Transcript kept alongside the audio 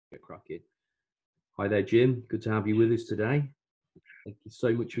Cracking. Hi there, Jim. Good to have you with us today. Thank you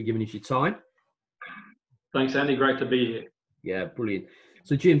so much for giving us your time. Thanks, Andy. Great to be here. Yeah, brilliant.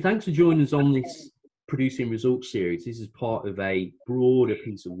 So, Jim, thanks for joining us on this Producing Results series. This is part of a broader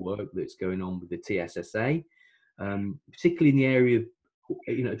piece of work that's going on with the TSSA, particularly in the area of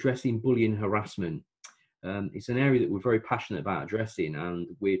addressing bullying and harassment. It's an area that we're very passionate about addressing, and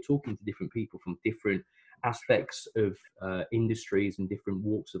we're talking to different people from different aspects of industries and different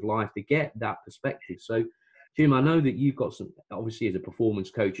walks of life to get that perspective. So, Jim, I know that you've got some, obviously as a performance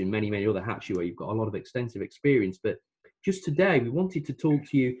coach and many other hats you wear, you've got a lot of extensive experience, but just today we wanted to talk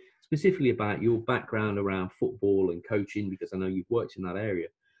to you specifically about your background around football and coaching, because I know you've worked in that area.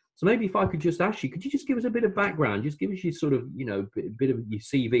 So maybe if I could just ask you, could you just give us a bit of background, just give us your sort of, bit of your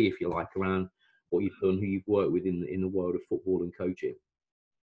CV, if you like, around what you've done, who you've worked with in the world of football and coaching?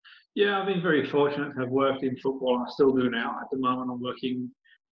 Yeah, I've been very fortunate to have worked in football, and I still do now. At the moment, I'm working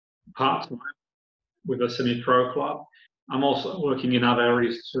part-time with a semi-pro club. I'm also working in other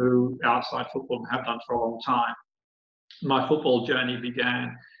areas too, outside football, and have done for a long time. My football journey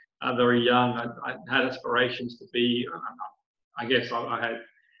began very young. I had aspirations to be, I guess I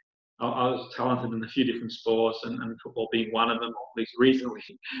was talented in a few different sports, and football being one of them, or at least reasonably,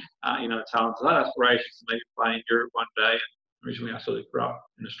 talented. I had aspirations to maybe play in Europe one day. Originally, I sort of grew up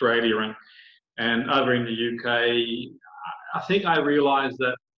in Australia and over in the UK. I think I realised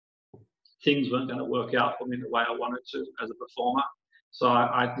that things weren't going to work out for me the way I wanted to as a performer. So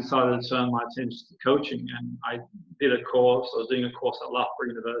I decided to turn my attention to coaching, and I did a course. I was doing a course at Loughborough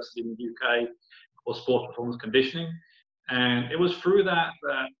University in the UK called Sports Performance Conditioning. And it was through that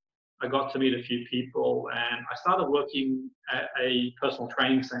I got to meet a few people, and I started working at a personal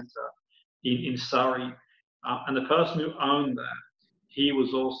training centre in Surrey. And the person who owned that, he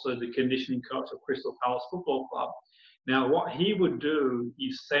was also the conditioning coach of Crystal Palace Football Club. Now, what he would do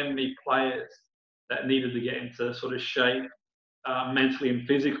is send me players that needed to get into sort of shape mentally and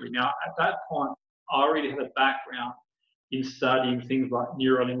physically. Now, at that point, I already had a background in studying things like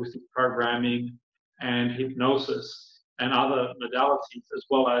neuro-linguistic programming and hypnosis and other modalities, as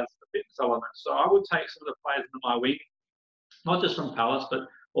well as the fitness element. So I would take some of the players under my wing, not just from Palace, but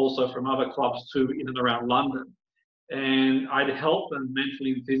also from other clubs too, in and around London. And I'd help them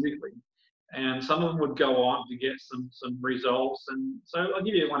mentally and physically. And some of them would go on to get some results. And so I'll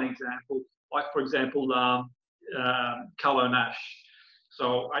give you one example. Like, for example, Carlo Nash.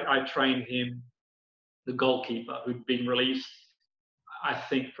 So I trained him, the goalkeeper, who'd been released, I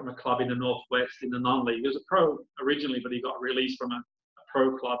think, from a club in the Northwest in the non-league. He was a pro originally, but he got released from a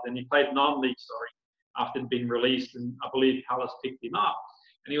pro club. And he played non-league, after he'd been released. And I believe Palace picked him up.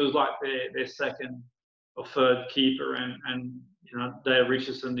 And he was like their second or third keeper. And Dave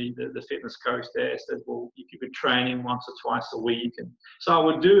Richardson, the fitness coach there, said, well, if you could train him once or twice a week. And so I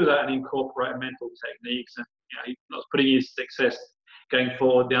would do that and incorporate mental techniques. And he was putting his success going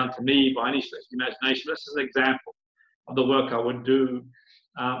forward down to me by any stretch of the imagination. This is an example of the work I would do.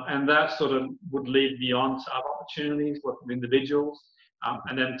 And that sort of would lead me on to other opportunities, working with individuals.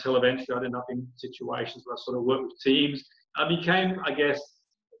 And then until eventually I'd end up in situations where I sort of work with teams. I became, I guess,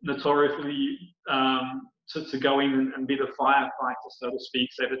 notoriously to go in and be the firefighter, so to speak.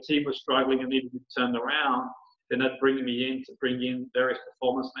 So if a team was struggling and needed to be turned around, then they'd bring me in to bring in various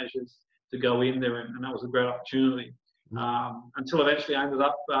performance measures to go in there, and that was a great opportunity. Until eventually I ended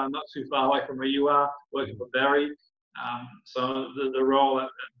up not too far away from where you are, working for Berry. So the role at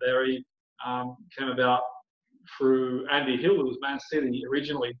Berry came about through Andy Hill, who was Man City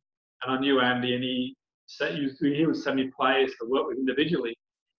originally, and I knew Andy, and he would send me players to work with individually.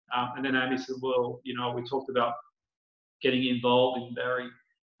 And then Andy said, well, we talked about getting involved in Berry.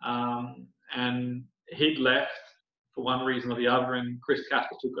 And he'd left for one reason or the other, and Chris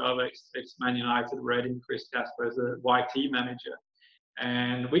Casper took over, ex-Man United Reading, Chris Casper as a YT manager.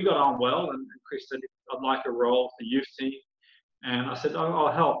 And we got on well, and Chris said, I'd like a role for the youth team. And I said,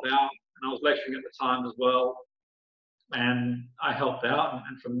 I'll help out. And I was lecturing at the time as well. And I helped out.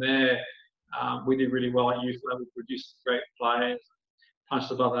 And from there, we did really well at youth level, produced great players, punched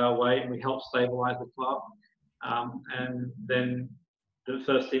above our weight, and we helped stabilise the club. And then the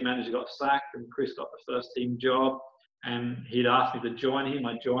first team manager got sacked, and Chris got the first team job, and he'd asked me to join him.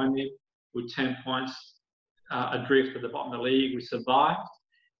 I joined him with 10 points adrift at the bottom of the league. We survived,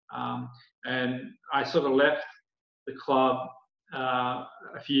 and I sort of left the club a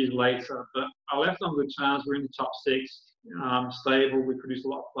few years later, but I left on good terms. We're in the top six, stable. We produced a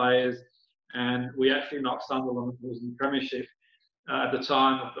lot of players, and we actually knocked Sunderland, who was in the Premiership at the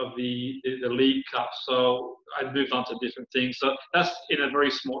time of the League Cup. So I moved on to different things. So that's, in a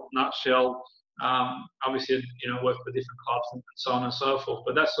very small nutshell, Obviously, worked for different clubs and so on and so forth.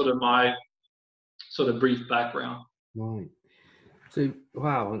 But that's sort of my sort of brief background. Right. So,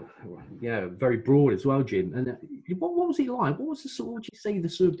 wow, yeah, very broad as well, Jim. And what was it like? What was the sort? What would you say the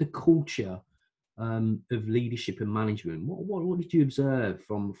sort of the culture of leadership and management? What did you observe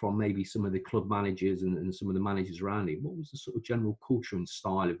from maybe some of the club managers and some of the managers around it? What was the sort of general culture and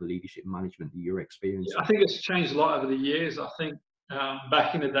style of the leadership management that you're experiencing? I think it's changed a lot over the years. I think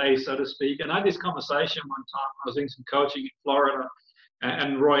back in the day, so to speak, and I had this conversation one time. I was doing some coaching in Florida,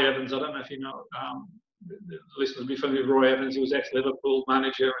 and Roy Evans. I don't know if you know. The listeners will be familiar with Roy Evans. He was ex-Liverpool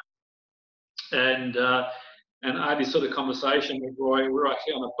manager, and I had this sort of conversation with Roy. We were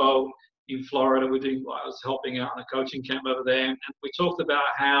actually on a boat in Florida. I was helping out on a coaching camp over there, and we talked about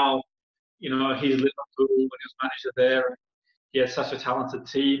how, he's Liverpool when he was manager there, and he had such a talented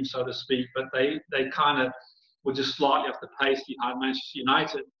team, so to speak, but they kind of were just slightly off the pace behind Manchester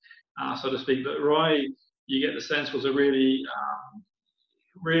United, so to speak. But Roy, you get the sense, was a really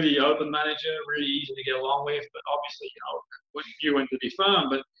really open manager, really easy to get along with, but obviously, when you went to be firm.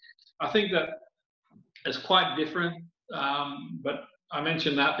 But I think that it's quite different. But I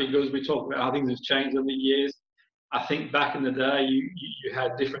mentioned that because we talked about how things have changed over the years. I think back in the day, you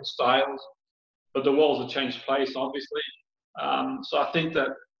had different styles, but the world's have changed place, obviously. So I think that,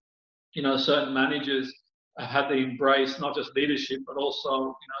 certain managers have had to embrace not just leadership, but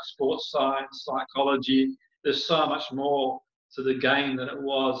also, sports science, psychology. There's so much more to the game than it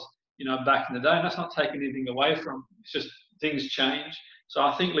was, back in the day. And that's not taking anything away from, it's just things change. So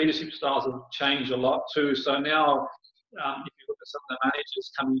I think leadership styles have changed a lot too. So now, if you look at some of the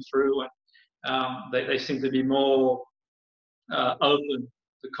managers coming through, and they seem to be more open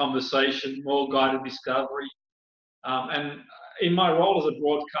to conversation, more guided discovery. And in my role as a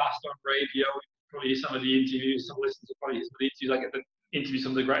broadcaster on radio, you probably hear some of the interviews, some listeners will probably hear some of the interviews. I get to interview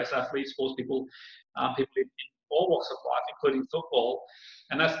some of the greatest athletes, sports people, people in all walks of life, including football.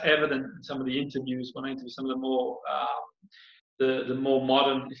 And that's evident in some of the interviews when I interview some of the more the more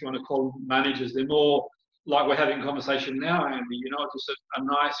modern, if you want to call them managers. They're more like we're having a conversation now, Andy, just a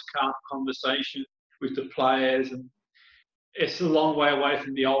nice, calm conversation with the players. And it's a long way away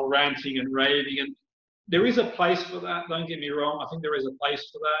from the old ranting and raving. And there is a place for that, don't get me wrong. I think there is a place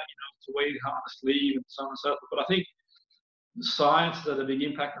for that, to wear your heart on the sleeve and so on and so forth. But I think science has had a big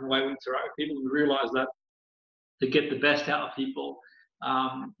impact on the way we interact with people. We realise that to get the best out of people,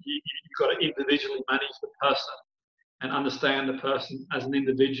 you've got to individually manage the person and understand the person as an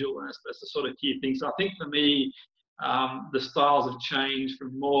individual. And that's the sort of key thing. So I think for me, the styles have changed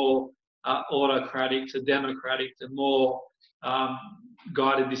from more autocratic to democratic to more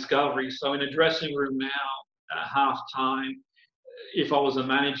guided discovery. So in a dressing room now, at half time, if I was a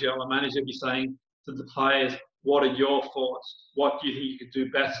manager would be saying to the players, what are your thoughts? What do you think you could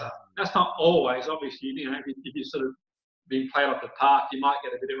do better? That's not always, obviously, if you're sort of being played off the park, you might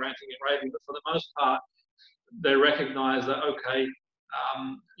get a bit of ranting and raving, but for the most part, they recognize that, okay,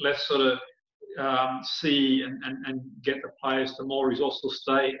 let's sort of see and get the players to more resourceful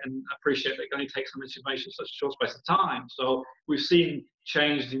state and appreciate that it only takes some information in such a short space of time. So we've seen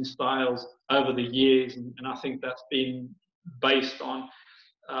changes in styles over the years, and I think that's been based on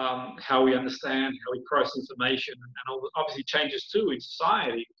how we understand, how we process information, and obviously changes too in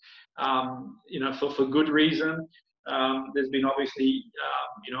society. For good reason. There's been obviously,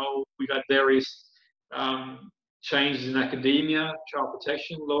 we've had various changes in academia, child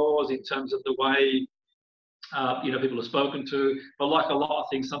protection laws in terms of the way, people are spoken to. But like a lot of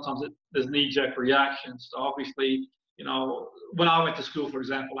things, sometimes there's knee-jerk reactions. So obviously, when I went to school, for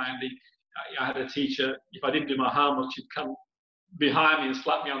example, Andy, I had a teacher, if I didn't do my homework, she'd come behind me and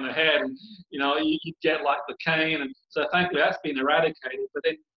slap me on the head, and you'd get like the cane. And so thankfully that's been eradicated. But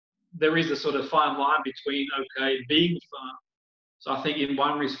then there is a sort of fine line between, okay, being firm. So I think in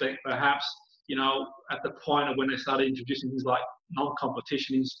one respect, perhaps, at the point of when they started introducing things like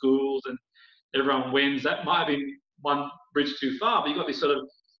non-competition in schools and everyone wins, that might have been one bridge too far. But you've got this sort of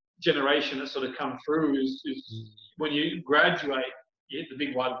generation that's sort of come through is when you graduate, you hit the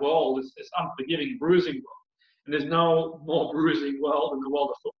big wide world, it's unforgiving, bruising world. And there's no more bruising world than the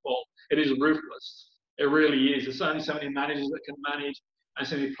world of football. It is ruthless. It really is. There's only so many managers that can manage and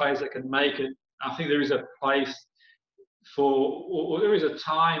so many players that can make it. I think there is a place for, or there is a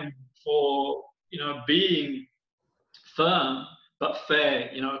time for, being firm but fair,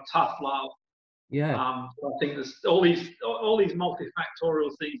 tough love. Yeah. I think there's all these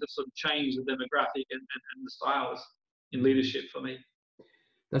multifactorial things that sort of change the demographic and the styles in leadership for me.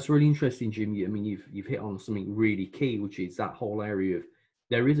 That's really interesting, Jim. I mean, you've hit on something really key, which is that whole area of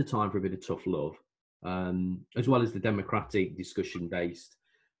there is a time for a bit of tough love, as well as the democratic discussion based.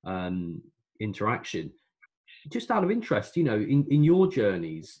 interaction. Just out of interest, you know, in your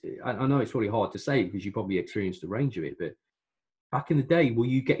journeys, I know it's really hard to say because you probably experienced a range of it, but back in the day, were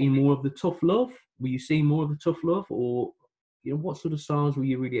you getting more of the tough love? Were you seeing more of the tough love, or you know, what sort of styles were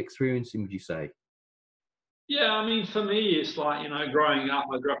you really experiencing? Would you say? Yeah, I mean, for me, it's like, growing up,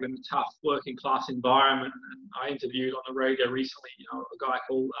 I grew up in a tough working class environment. And I interviewed on the radio recently, a guy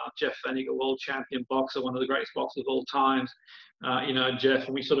called Jeff Fennig, a world champion boxer, one of the greatest boxers of all times. Jeff,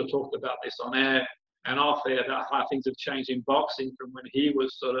 and we sort of talked about this on air and off air about how things have changed in boxing from when he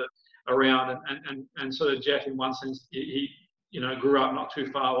was sort of around. And sort of Jeff, in one sense, he grew up not too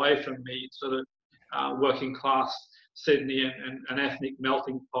far away from me, sort of working class Sydney and an ethnic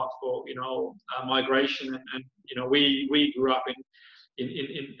melting pot for migration, and we grew up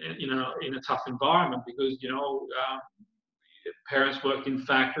in a tough environment because parents worked in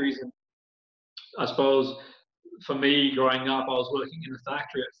factories, and I suppose for me growing up I was working in a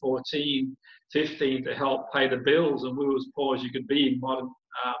factory at 14, 15 to help pay the bills, and we were as poor as you could be in modern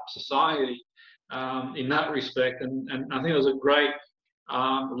society in that respect, and I think it was a great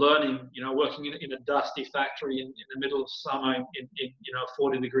learning, working in a dusty factory in the middle of summer in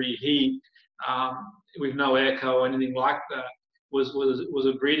 40-degree heat, with no airco or anything like that, was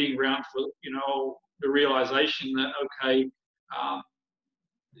a breeding ground for the realization that okay,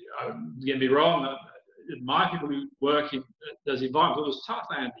 get me wrong, my people who work in those environments, it was tough,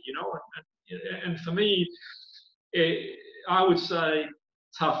 Andy, and for me, I would say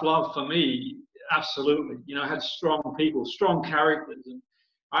tough love for me. Absolutely. I had strong people, strong characters. And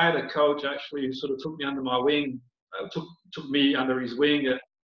I had a coach actually who sort of took me under my wing, took me under his wing at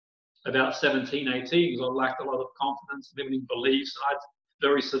about 17, 18, because I lacked a lot of confidence, limiting beliefs. I had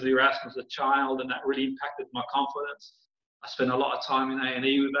very severe asthma as a child, and that really impacted my confidence. I spent a lot of time in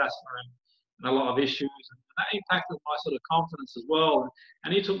A&E with asthma and a lot of issues, and that impacted my sort of confidence as well.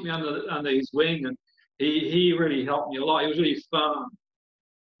 And he took me under his wing, and he really helped me a lot. He was really firm.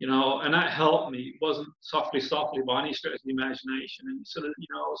 And that helped me. It wasn't softly by any stretch of the imagination. And sort of,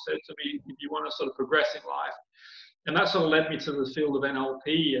 said to me, if you want to sort of progress in life, and that sort of led me to the field of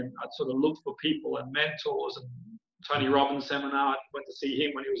NLP. And I'd sort of looked for people and mentors. And Tony Robbins seminar, I went to see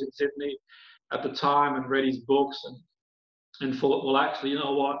him when he was in Sydney at the time, and read his books, and thought, well, actually, you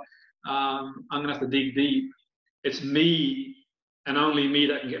know what? I'm going to have to dig deep. It's me and only me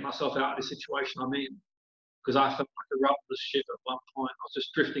that can get myself out of the situation I'm in. Because I felt like a rudderless ship at one point. I was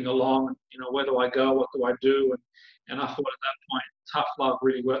just drifting along, and where do I go? What do I do? And I thought at that point, tough love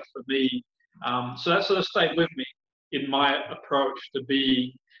really worked for me. So that sort of stayed with me in my approach to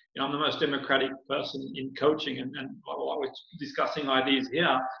be. I'm the most democratic person in coaching, and we're discussing ideas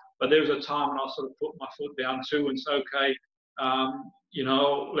here. But there was a time when I sort of put my foot down too, and said, okay,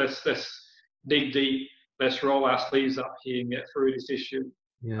 let's dig deep. Let's roll our sleeves up here and get through this issue,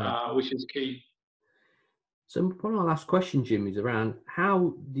 which is key. So one of my last question, Jim, is around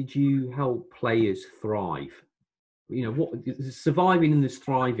how did you help players thrive? What surviving and there's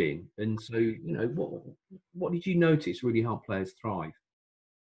thriving, and so what did you notice really helped players thrive?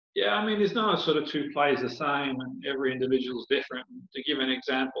 Yeah, I mean, there's no sort of two players the same, and every individual is different. To give an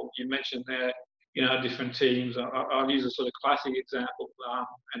example, you mentioned there, different teams. I'll use a sort of classic example,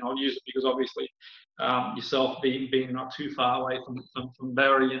 and I'll use it because obviously yourself being not too far away from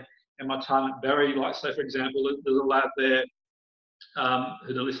Berry and my time at Berry, like say for example, there's a lad there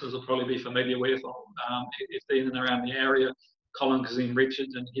who the listeners will probably be familiar with, if they're in and around the area, Colin Kazim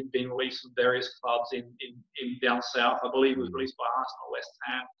Richards, and he'd been released from various clubs in down south. I believe he was released by Arsenal, West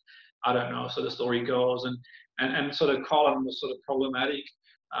Ham. I don't know, so the story goes, and sort of Colin was sort of problematic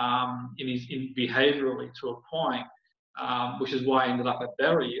in behaviourally to a point, which is why he ended up at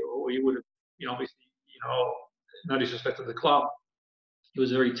Berry, or he would have, obviously, no disrespect to the club. He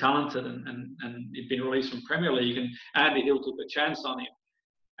was very talented, and he'd been released from Premier League, and Andy Hill took a chance on him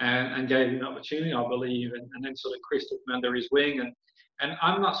and gave him an opportunity, I believe, and then sort of Chris took him under his wing. And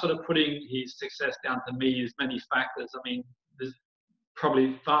I'm not sort of putting his success down to me. There's many factors. I mean, there's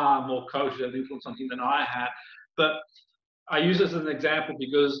probably far more coaches that influenced on him than I had. But I use this as an example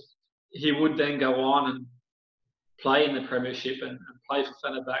because he would then go on and play in the Premiership and play for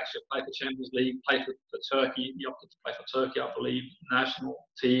Fenerbahce, play for Champions League, play for Turkey. He opted to play for Turkey, I believe, national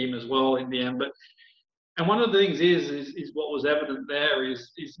team as well in the end. And one of the things is what was evident there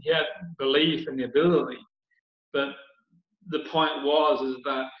is he had belief in the ability, but the point is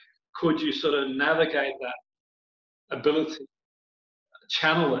that could you sort of navigate that ability,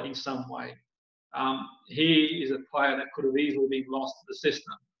 channel it in some way? He is a player that could have easily been lost to the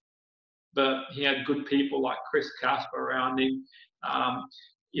system, but he had good people like Chris Casper around him,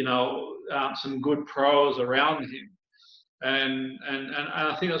 some good pros around him. and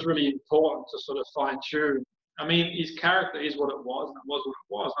I think that's really important to sort of fine tune. I mean, his character is what it was, and it was what it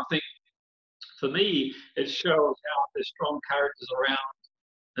was. And I think for me, it shows how if there's strong characters around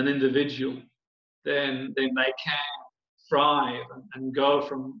an individual, then they can thrive and go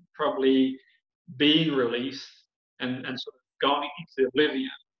from probably being released and sort of going into oblivion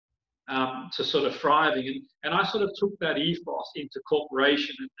to sort of thriving. And I sort of took that ethos into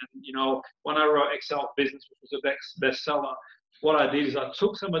corporation. And you know, when I wrote Excel Business, which was a bestseller, what I did is I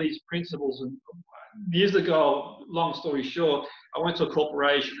took some of these principles, and years ago, long story short, I went to a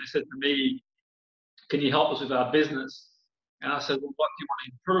corporation. They said to me, "Can you help us with our business?" And I said, "Well, what do you want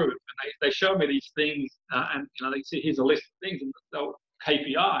to improve?" And they showed me these things, and you know, they said, "Here's a list of things," and they were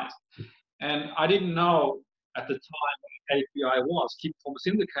KPIs. And I didn't know at the time what a KPI was, key performance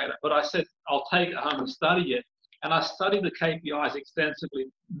indicator. But I said, "I'll take it home and study it." And I studied the KPIs extensively,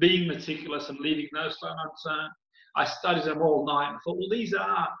 being meticulous and leaving no stone unturned. I studied them all night and thought, well, these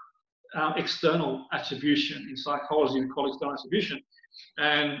are external attribution in psychology. We call external attribution.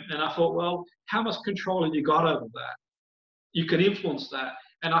 And I thought, well, how much control have you got over that? You can influence that.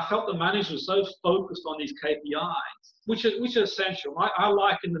 And I felt the managers were so focused on these KPIs, which are essential. I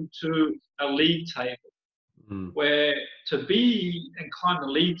liken them to a league table, where to be inclined to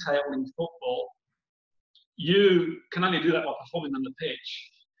league table in football, you can only do that by performing on the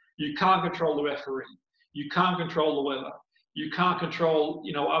pitch. You can't control the referee. You can't control the weather. You can't control,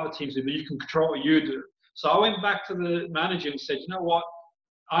 you know, other teams do, but you can control what you do. So I went back to the manager and said, you know what?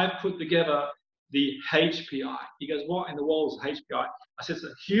 I've put together the HPI. He goes, what in the world is HPI? I said, it's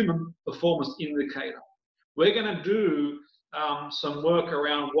a human performance indicator. We're going to do some work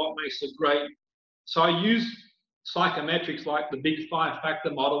around what makes a great. So I use psychometrics like the Big Five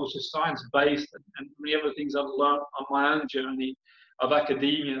Factor model, which is science-based, and many other things I've learned on my own journey of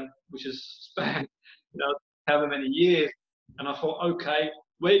academia, which has spanned, you know, however many years. And I thought, okay,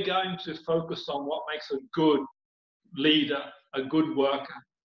 we're going to focus on what makes a good leader, a good worker.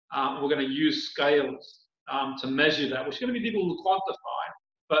 We're going to use scales to measure that, which is going to be difficult to quantify,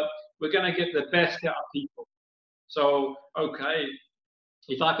 but we're going to get the best out of people. So, okay,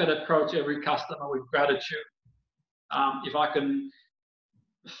 if I could approach every customer with gratitude, if I can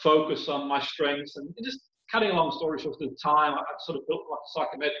focus on my strengths, and just cutting a long story short, at the time, I sort of built like a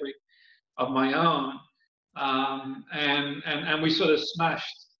psychometric of my own, and we sort of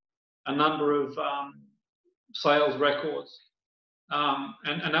smashed a number of sales records.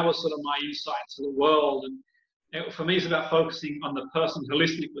 And that was sort of my insight to the world. And for me, it's about focusing on the person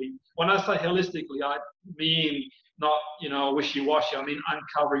holistically. When I say holistically, I mean not, you know, wishy-washy. I mean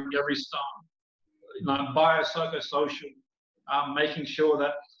uncovering every stone, you know, biopsychosocial, making sure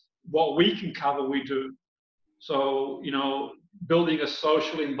that what we can cover, we do. So, you know, building a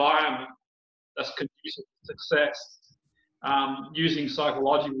social environment that's conducive to success, using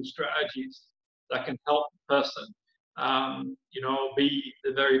psychological strategies that can help the person, you know, be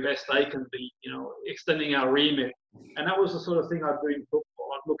the very best they can be, you know, extending our remit. And that was the sort of thing I'd do in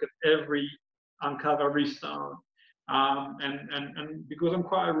football. I'd look at uncover every stone. And because I'm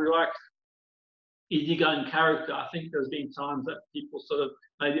quite a relaxed, easygoing character, I think there's been times that people sort of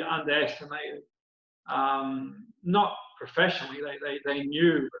maybe underestimated, not professionally, they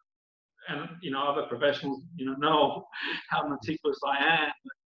knew, and, you know, other professionals, you know how meticulous I am.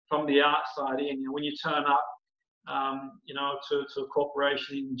 From the outside in, you know, when you turn up, you know, to a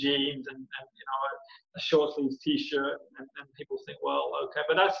corporation in jeans and you know, a short sleeves t-shirt, and people think, well, okay,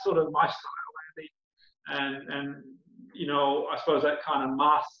 but that's sort of my style, Andy. And you know, I suppose that kind of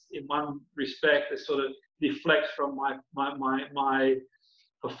masks, in one respect, it sort of deflects from my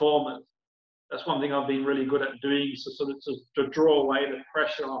performance. That's one thing I've been really good at doing, so sort of to draw away the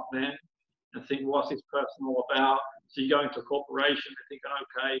pressure off men and think, what's this person all about? So you go into a corporation and thinking,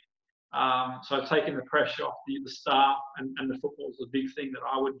 okay, so taking the pressure off the staff, and the football is a big thing that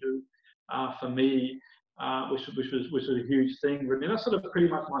I would do for me, which was a huge thing. I mean, that's sort of pretty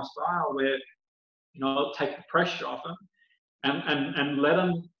much my style, where, you know, take the pressure off them and let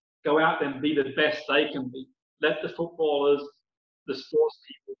them go out there and be the best they can be. Let the footballers, the sports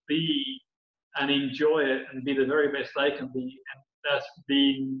people, be and enjoy it and be the very best they can be. And that's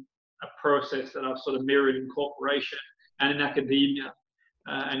been a process that I've sort of mirrored in corporation and in academia.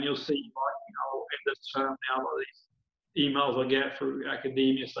 And you'll see, like, you know, end of term now, a lot of these emails I get through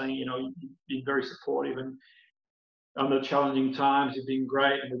academia saying, you know, you've been very supportive, and under challenging times, you've been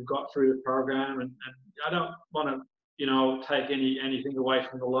great, and we've got through the program. And I don't want to, you know, take anything away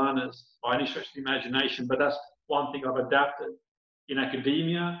from the learners by any stretch of the imagination, but that's one thing I've adapted in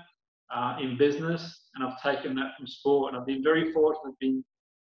academia, in business, and I've taken that from sport. And I've been very fortunate, being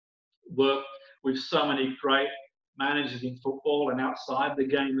worked with so many great managers in football and outside the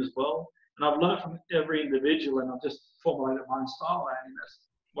game as well. And I've learned from every individual, and I've just formulated my own style, and that's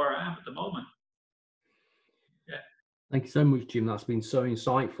where I am at the moment. Yeah. Thank you so much, Jim. That's been so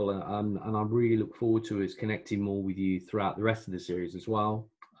insightful, and I really look forward to us connecting more with you throughout the rest of the series as well.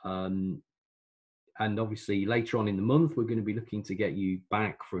 And obviously later on in the month, we're going to be looking to get you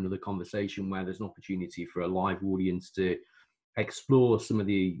back for another conversation where there's an opportunity for a live audience to explore some of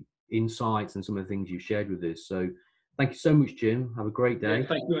the insights and some of the things you've shared with us. So thank you so much, Jim. Have a great day. Yeah,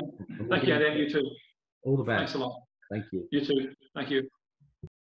 thank you. Thank you, Adam. You too. All the best. Thanks a lot. Thank you. You too. Thank you.